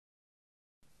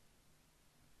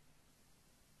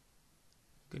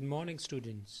Good morning,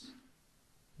 students.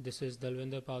 This is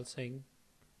Dalwinder Pal Singh,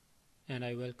 and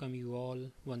I welcome you all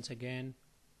once again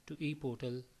to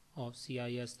e-portal of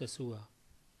CIS the SUA.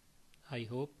 I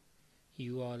hope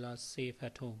you all are safe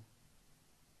at home.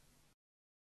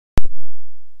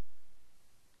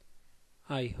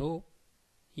 I hope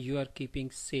you are keeping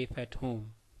safe at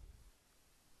home.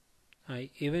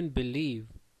 I even believe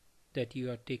that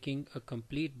you are taking a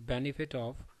complete benefit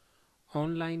of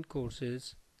online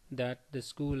courses that the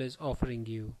school is offering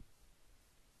you.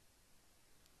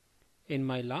 In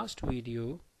my last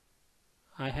video,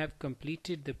 I have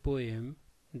completed the poem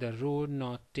The Road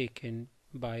Not Taken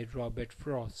by Robert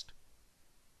Frost.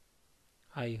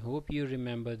 I hope you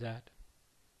remember that.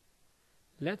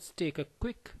 Let's take a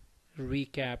quick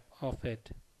recap of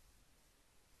it.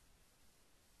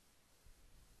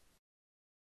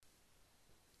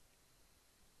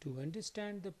 To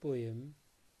understand the poem,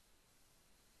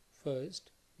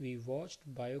 first we watched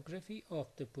biography of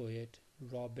the poet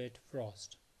Robert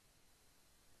Frost.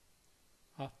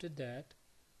 After that,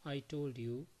 I told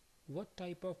you what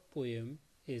type of poem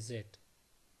is it.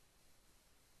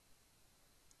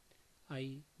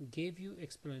 I gave you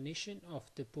explanation of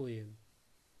the poem.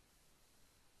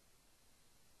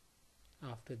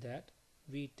 After that,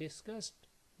 we discussed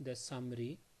the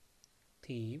summary,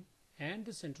 theme, and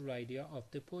the central idea of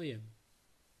the poem.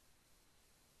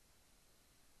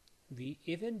 We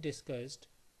even discussed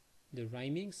the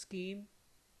rhyming scheme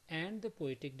and the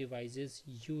poetic devices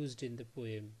used in the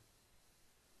poem.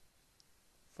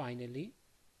 Finally,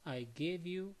 I gave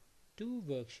you 2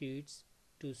 worksheets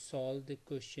to solve the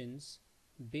questions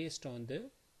based on the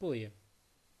poem.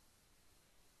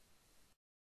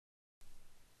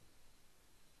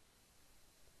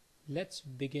 Let's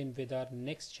begin with our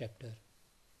next chapter.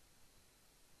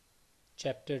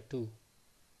 Chapter 2.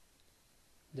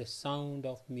 The Sound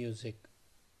of Music.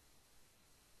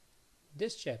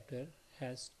 This chapter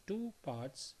has 2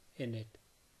 parts in it.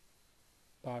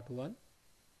 Part 1.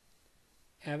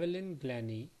 Evelyn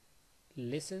Glennie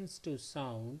listens to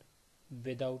sound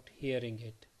without hearing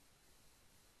it.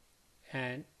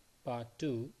 And Part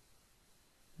 2.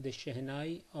 The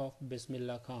Shehnai of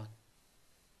Bismillah Khan.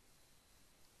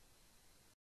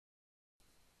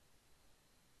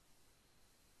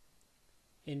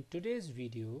 In today's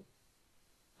video,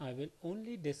 I will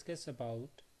only discuss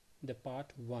about the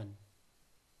part 1.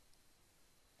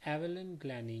 Evelyn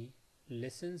Glennie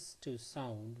listens to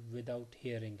sound without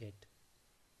hearing it.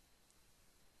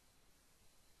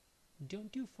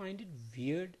 Don't you find it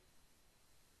weird?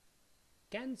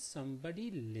 Can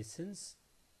somebody listens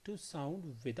to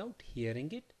sound without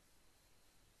hearing it?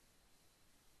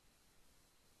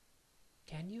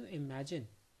 Can you imagine?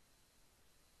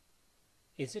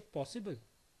 Is it possible?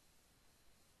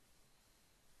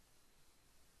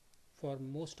 For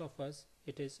most of us,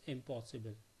 it is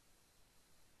impossible.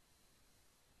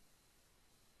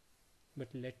 But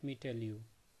let me tell you,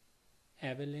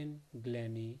 Evelyn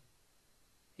Glennie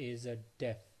is a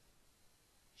deaf.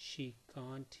 She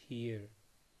can't hear.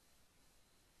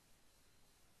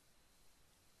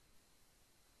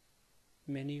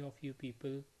 Many of you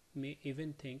people may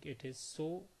even think it is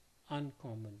so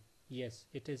uncommon. Yes,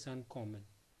 it is uncommon.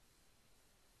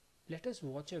 Let us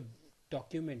watch a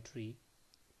documentary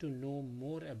to know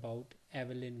more about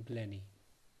Evelyn Glennie.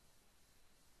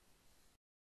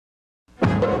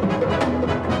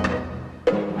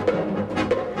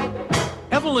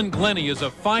 Evelyn Glennie is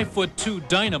a 5'2"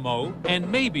 dynamo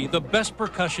and maybe the best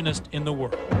percussionist in the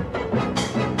world.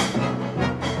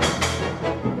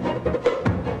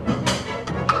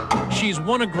 She's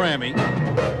won a Grammy,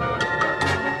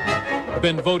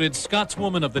 been voted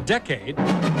Scotswoman of the Decade,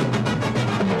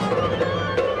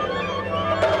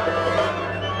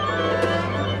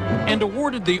 and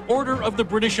awarded the Order of the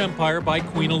British Empire by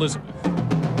Queen Elizabeth.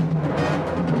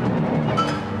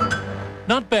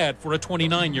 Not bad for a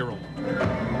 29-year-old.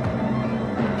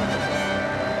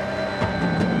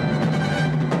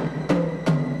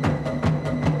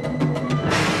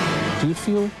 Do you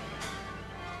feel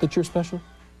that you're special?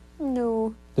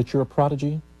 No. That you're a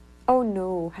prodigy? Oh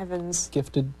no, heavens.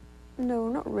 Gifted? No,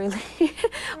 not really.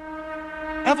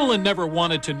 Evelyn never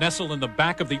wanted to nestle in the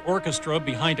back of the orchestra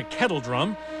behind a kettle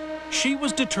drum. She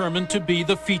was determined to be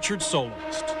the featured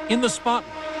soloist, in the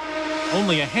spotlight.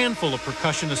 Only a handful of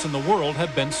percussionists in the world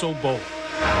have been so bold.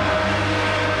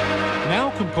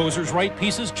 Now composers write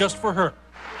pieces just for her.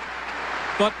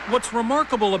 But what's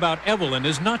remarkable about Evelyn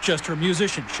is not just her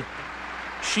musicianship.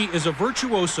 She is a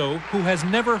virtuoso who has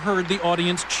never heard the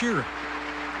audience cheering,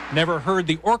 never heard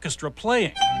the orchestra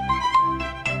playing.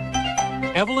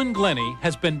 Evelyn Glennie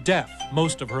has been deaf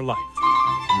most of her life.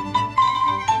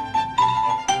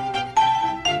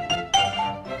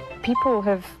 People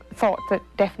have thought that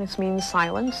deafness means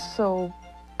silence,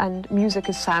 and music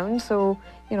is sound, so,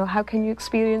 how can you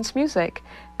experience music?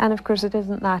 And of course it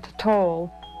isn't that at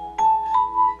all.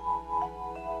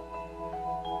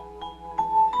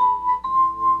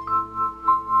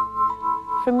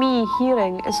 For me,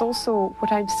 hearing is also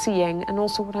what I'm seeing and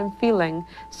also what I'm feeling.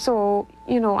 So,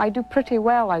 I do pretty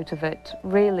well out of it,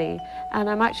 really. And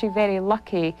I'm actually very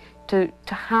lucky to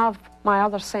have my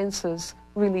other senses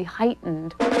really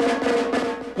heightened.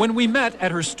 When we met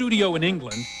at her studio in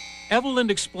England, Evelyn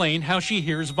explained how she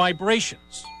hears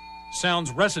vibrations.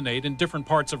 Sounds resonate in different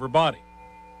parts of her body.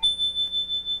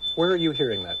 Where are you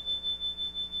hearing that?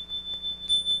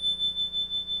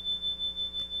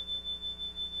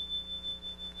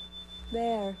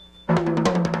 There.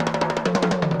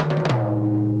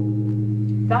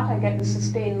 That I get the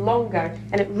sustain longer,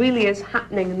 and it really is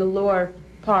happening in the lower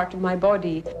part of my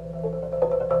body.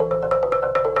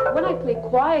 When I play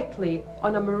quietly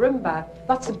on a marimba,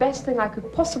 that's the best thing I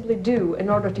could possibly do in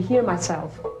order to hear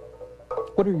myself.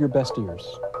 What are your best ears?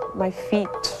 My feet,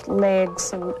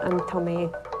 legs, and tummy.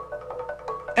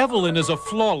 Evelyn is a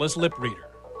flawless lip reader.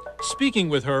 Speaking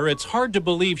with her, it's hard to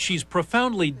believe she's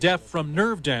profoundly deaf from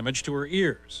nerve damage to her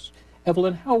ears.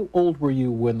 Evelyn, how old were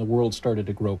you when the world started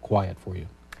to grow quiet for you?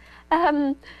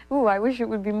 I wish it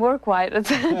would be more quiet at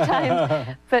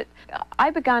times. But I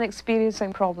began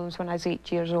experiencing problems when I was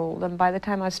 8 years old, and by the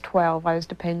time I was 12, I was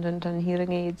dependent on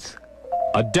hearing aids.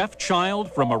 A deaf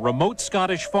child from a remote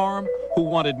Scottish farm who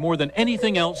wanted more than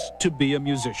anything else to be a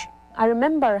musician. I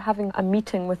remember having a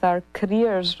meeting with our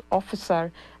careers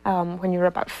officer when you were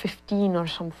about 15 or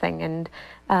something,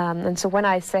 and so when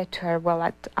I said to her,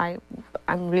 well,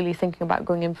 I'm really thinking about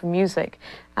going in for music,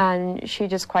 and she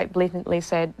just quite blatantly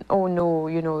said, oh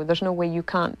no, there's no way you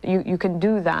can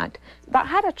do that. That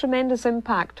had a tremendous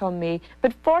impact on me,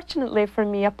 but fortunately for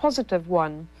me, a positive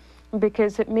one,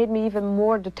 because it made me even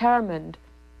more determined.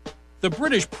 The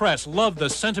British press loved the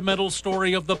sentimental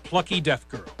story of the plucky deaf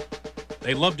girl.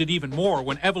 They loved it even more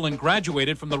when Evelyn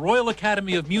graduated from the Royal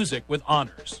Academy of Music with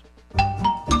honors.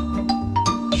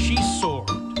 She soared.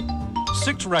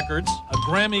 6 records, a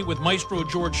Grammy with Maestro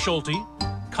George Schulte,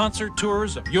 concert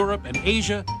tours of Europe and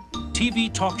Asia,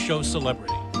 TV talk show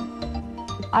celebrity.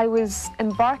 I was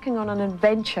embarking on an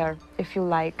adventure, if you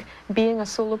like, being a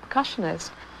solo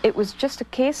percussionist. It was just a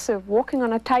case of walking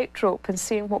on a tightrope and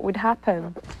seeing what would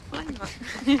happen.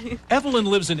 Evelyn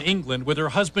lives in England with her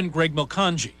husband Greg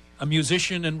Milkanji, a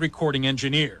musician and recording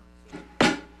engineer.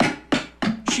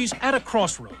 She's at a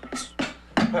crossroads.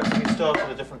 Perhaps we start at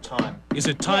a different time. Is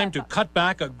it time to cut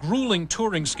back a grueling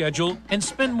touring schedule and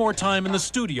spend more time in the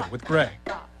studio with Greg?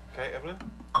 Okay, Evelyn?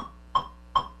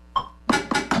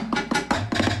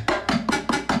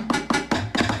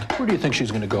 Where do you think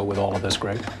she's going to go with all of this,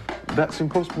 Greg? That's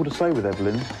impossible to say with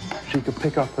Evelyn. She could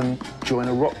pick up and join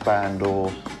a rock band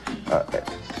or...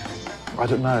 I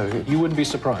don't know. You wouldn't be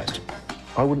surprised?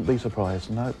 I wouldn't be surprised,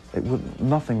 no.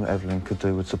 Nothing that Evelyn could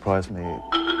do would surprise me.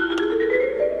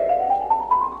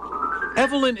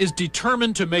 Evelyn is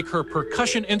determined to make her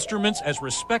percussion instruments as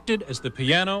respected as the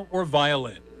piano or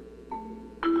violin.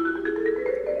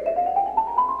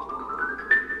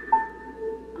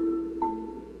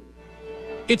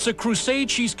 It's a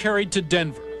crusade she's carried to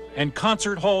Denver and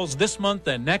concert halls this month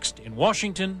and next in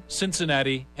Washington,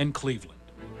 Cincinnati, and Cleveland.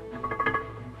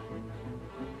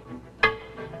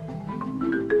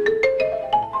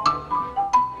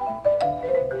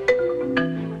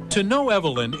 To know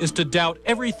Evelyn is to doubt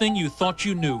everything you thought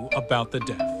you knew about the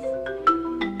deaf.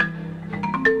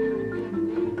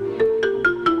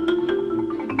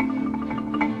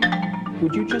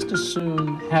 Would you just as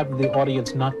soon have the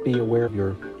audience not be aware of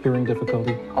your hearing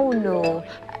difficulty? Oh no.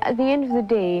 At the end of the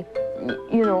day,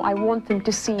 I want them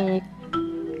to see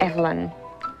Evelyn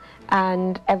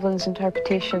and Evelyn's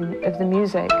interpretation of the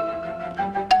music.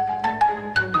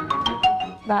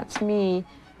 That's me.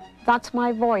 That's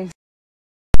my voice.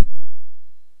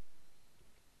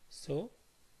 So,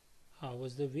 how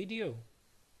was the video?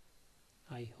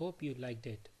 I hope you liked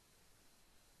it.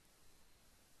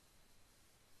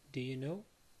 Do you know,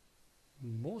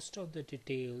 most of the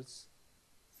details,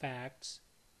 facts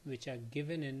which are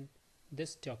given in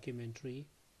this documentary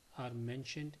are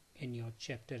mentioned in your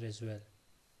chapter as well.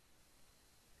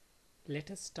 Let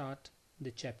us start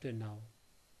the chapter now.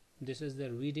 This is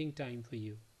the reading time for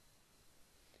you.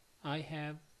 I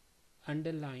have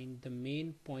underlined the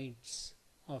main points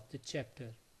of the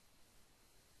chapter.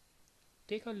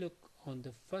 Take a look on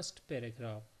the first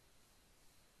paragraph.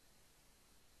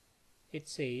 It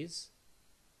says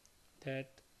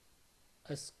that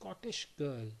a Scottish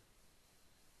girl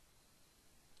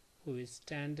who is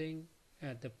standing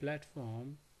at the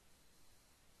platform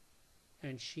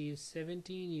and she is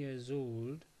 17 years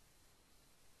old,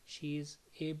 she is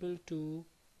able to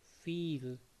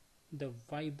feel the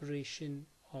vibration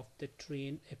of the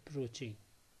train approaching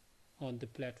on the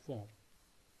platform.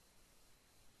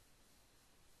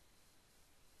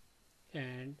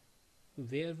 And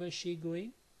where was she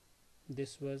going?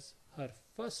 This was her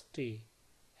first day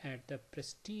at the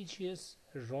prestigious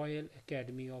Royal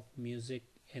Academy of Music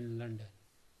in London.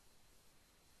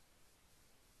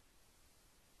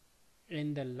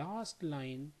 In the last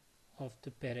line of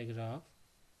the paragraph,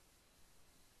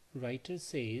 writer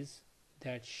says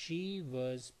that she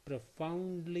was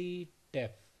profoundly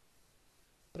deaf.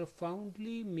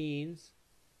 Profoundly means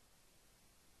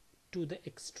to the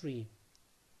extreme,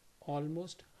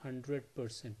 almost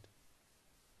 100%.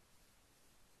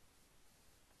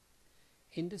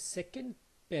 In the second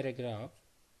paragraph,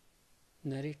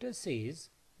 narrator says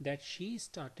that she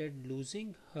started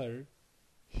losing her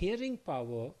hearing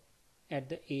power at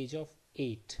the age of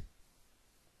 8,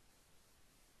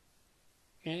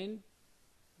 and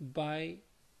by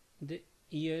the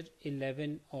year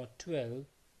 11 or 12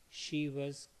 she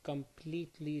was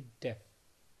completely deaf,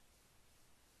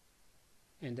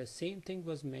 and the same thing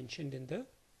was mentioned in the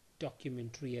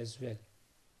documentary as well,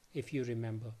 if you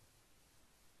remember.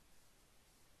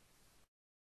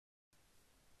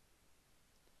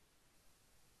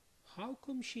 How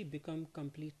come she became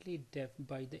completely deaf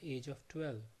by the age of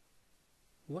 12?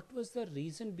 What was the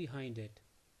reason behind it?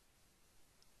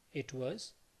 It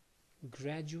was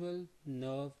gradual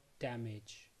nerve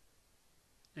damage.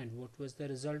 And what was the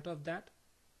result of that?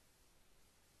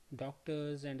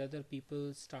 Doctors and other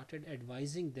people started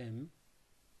advising them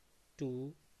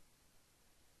to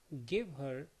give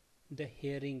her the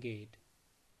hearing aid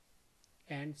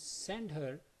and send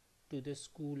her to the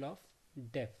school of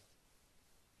deaf.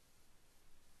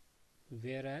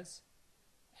 Whereas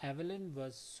Evelyn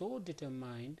was so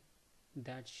determined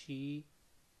that she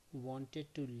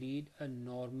wanted to lead a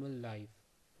normal life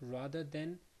rather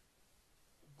than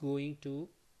going to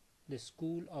the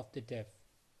school of the deaf.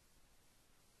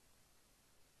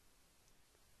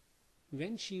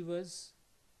 When she was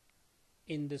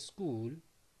in the school,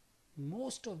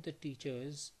 most of the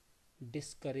teachers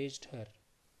discouraged her,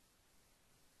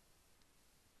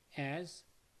 as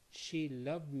she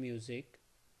loved music.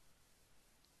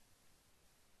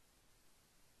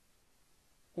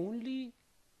 Only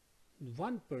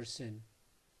one person,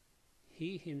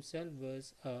 he himself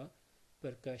was a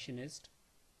percussionist,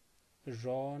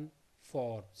 Ron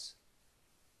Forbes,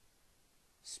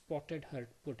 spotted her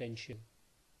potential.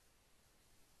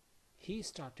 He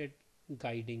started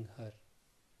guiding her.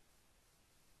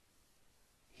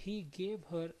 He gave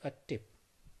her a tip,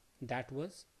 that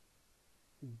was,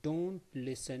 don't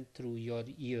listen through your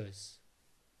ears.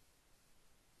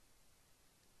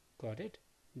 Got it?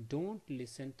 Don't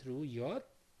listen through your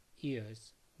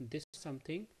ears. This is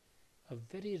something, a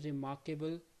very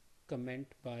remarkable comment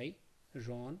by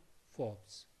Ron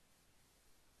Forbes.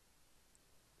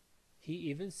 He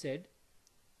even said,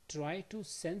 try to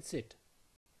sense it.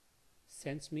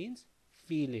 Sense means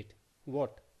feel it.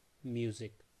 What?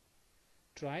 Music.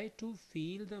 Try to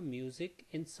feel the music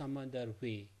in some other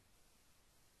way.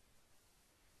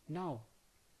 Now,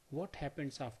 what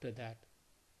happens after that?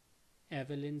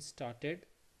 Evelyn started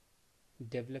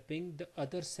developing the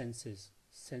other senses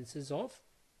of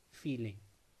feeling.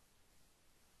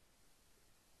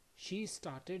 She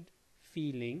started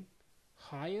feeling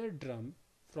higher drum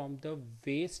from the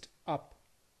waist up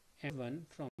and one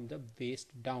from the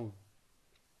waist down.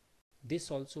 This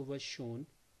also was shown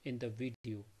in the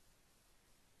video.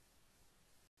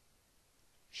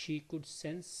 She could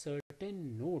sense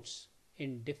certain notes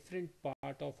in different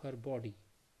part of her body.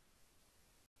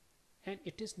 And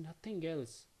it is nothing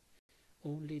else,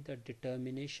 only the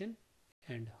determination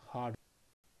and hard.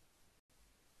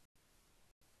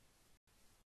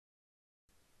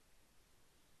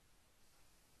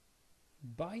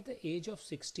 By the age of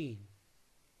 16,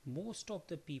 most of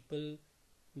the people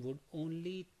would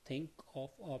only think of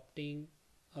opting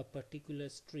a particular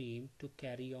stream to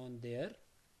carry on their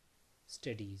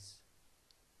studies.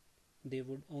 They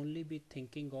would only be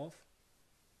thinking of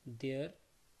their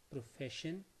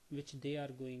profession which they are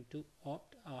going to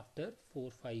opt after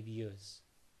 4-5 years.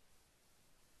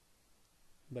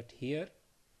 But here,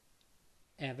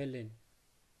 Evelyn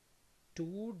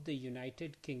toured the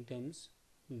United Kingdoms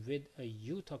with a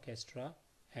youth orchestra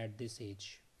at this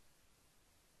age.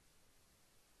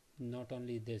 Not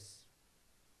only this,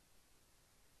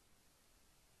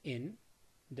 in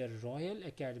the Royal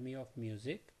Academy of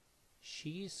Music,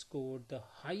 she scored the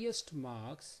highest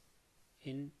marks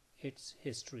in its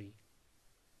history.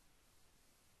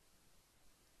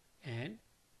 and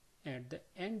at the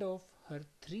end of her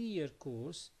 3-year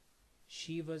course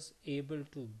she was able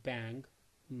to bang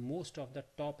most of the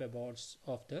top awards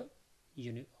of the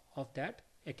of that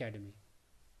academy.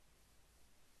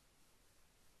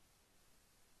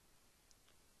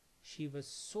 She was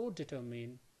so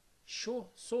determined,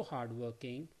 so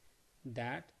hardworking,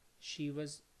 that she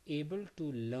was able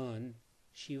to learn,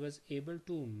 she was able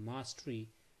to mastery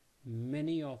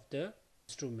many of the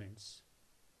instruments,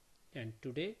 and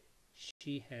today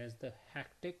she has the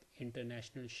hectic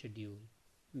international schedule,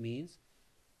 means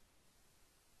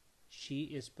she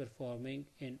is performing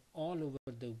in all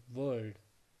over the world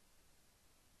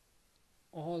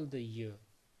all the year.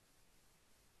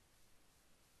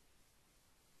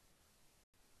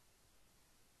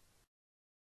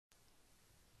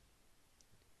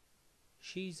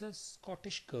 She is a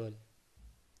Scottish girl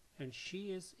and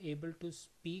she is able to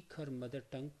speak her mother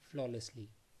tongue flawlessly.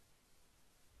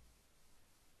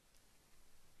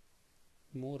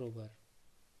 Moreover,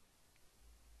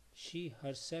 she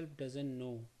herself doesn't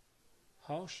know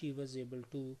how she was able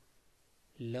to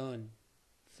learn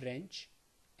French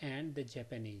and the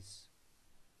Japanese.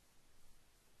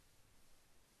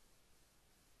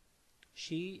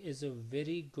 She is a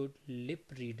very good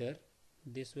lip reader.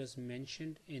 This was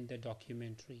mentioned in the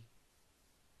documentary.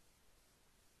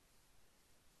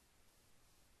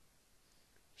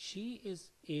 She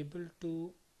is able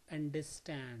to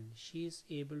understand, she is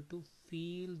able to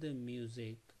feel the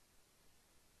music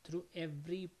through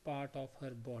every part of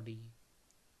her body,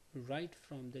 right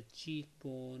from the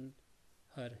cheekbone,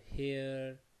 her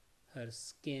hair, her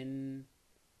skin,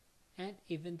 and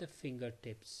even the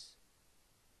fingertips.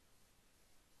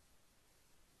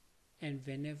 And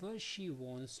whenever she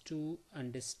wants to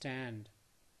understand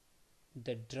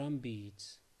the drum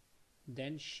beats,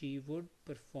 then she would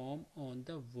perform on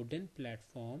the wooden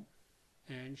platform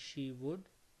and she would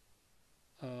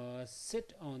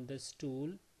sit on the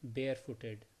stool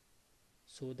barefooted,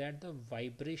 so that the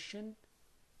vibration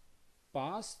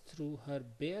pass through her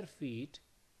bare feet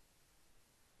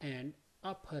and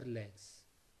up her legs.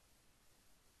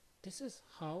 This is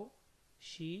how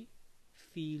she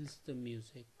feels the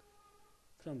music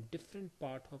from different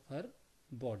part of her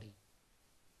body.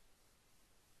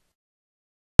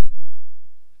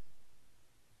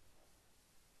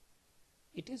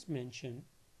 It is mentioned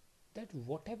that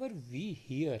whatever we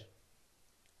hear,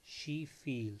 she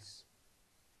feels.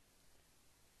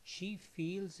 She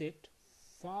feels it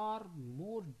far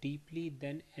more deeply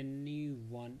than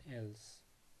anyone else.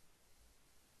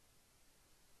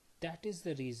 That is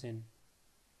the reason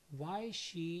why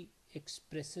she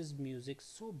expresses music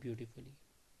so beautifully.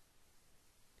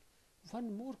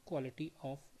 One more quality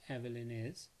of Evelyn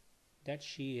is that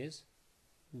she is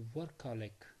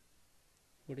workaholic.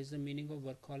 What is the meaning of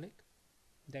workaholic?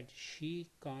 That she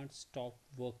can't stop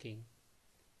working.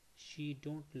 She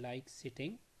don't like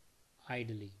sitting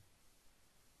idly.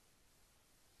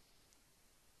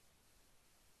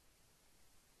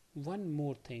 One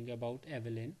more thing about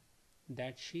Evelyn,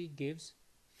 that she gives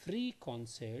free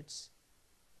concerts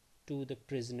to the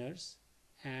prisoners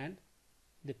and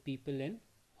the people in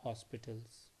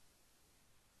hospitals.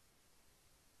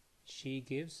 She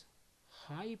gives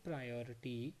high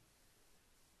priority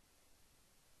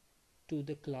to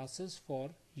the classes for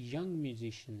young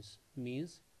musicians,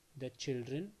 means the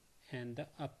children and the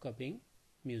upcoming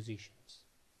musicians.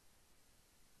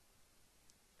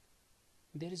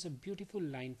 There is a beautiful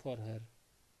line for her,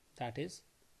 that is,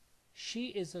 she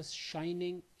is a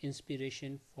shining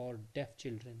inspiration for deaf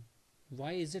children.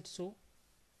 Why is it so?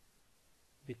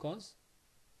 Because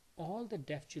all the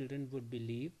deaf children would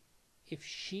believe, if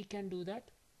she can do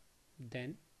that,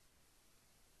 then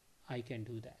I can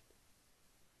do that.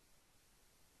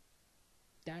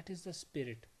 That is the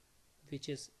spirit which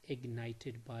is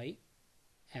ignited by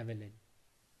Evelyn.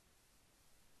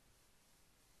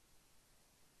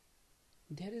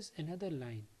 There is another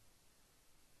line.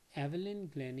 Evelyn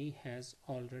Glennie has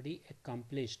already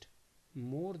accomplished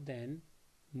more than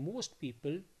most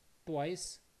people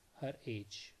twice her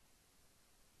age.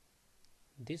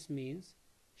 This means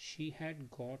she had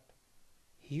got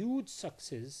huge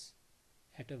success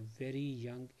at a very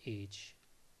young age,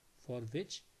 for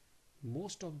which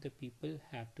most of the people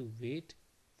have to wait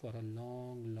for a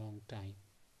long time.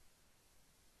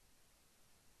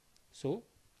 So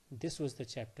this was the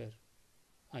chapter.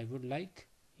 I would like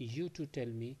you to tell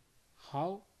me,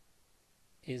 how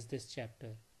is this chapter?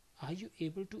 Are you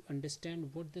able to understand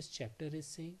what this chapter is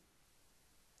saying?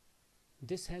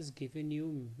 This has given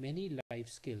you many life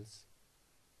skills.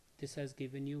 This has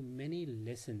given you many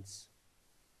lessons.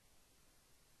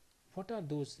 What are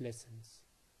those lessons?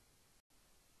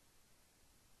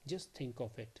 Just think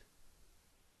of it.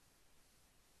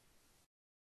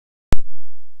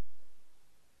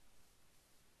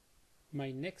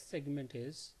 My next segment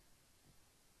is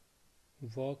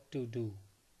work to do.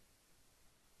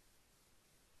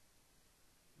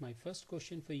 My first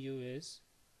question for you is,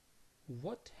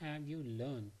 what have you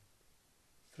learned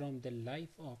from the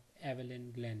life of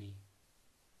Evelyn Glennie?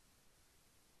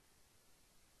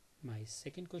 My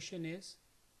second question is,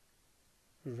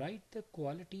 write the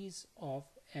qualities of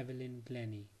Evelyn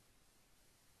Glennie.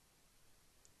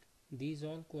 These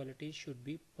all qualities should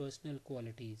be personal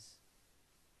qualities.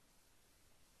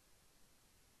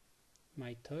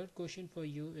 My third question for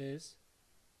you is,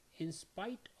 in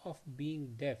spite of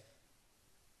being deaf,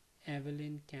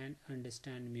 Evelyn can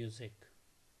understand music.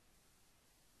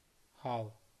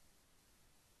 How?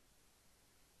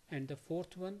 And the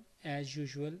fourth one, as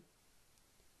usual,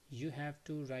 you have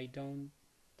to write down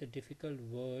the difficult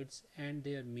words and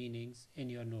their meanings in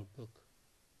your notebook.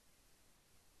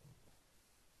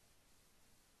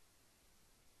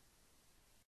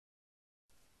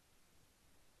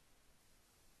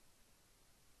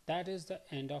 That is the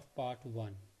end of part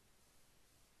 1.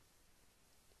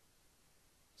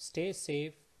 Stay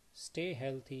safe, stay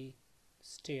healthy,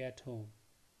 stay at home.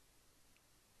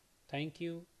 Thank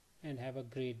you and have a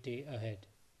great day ahead.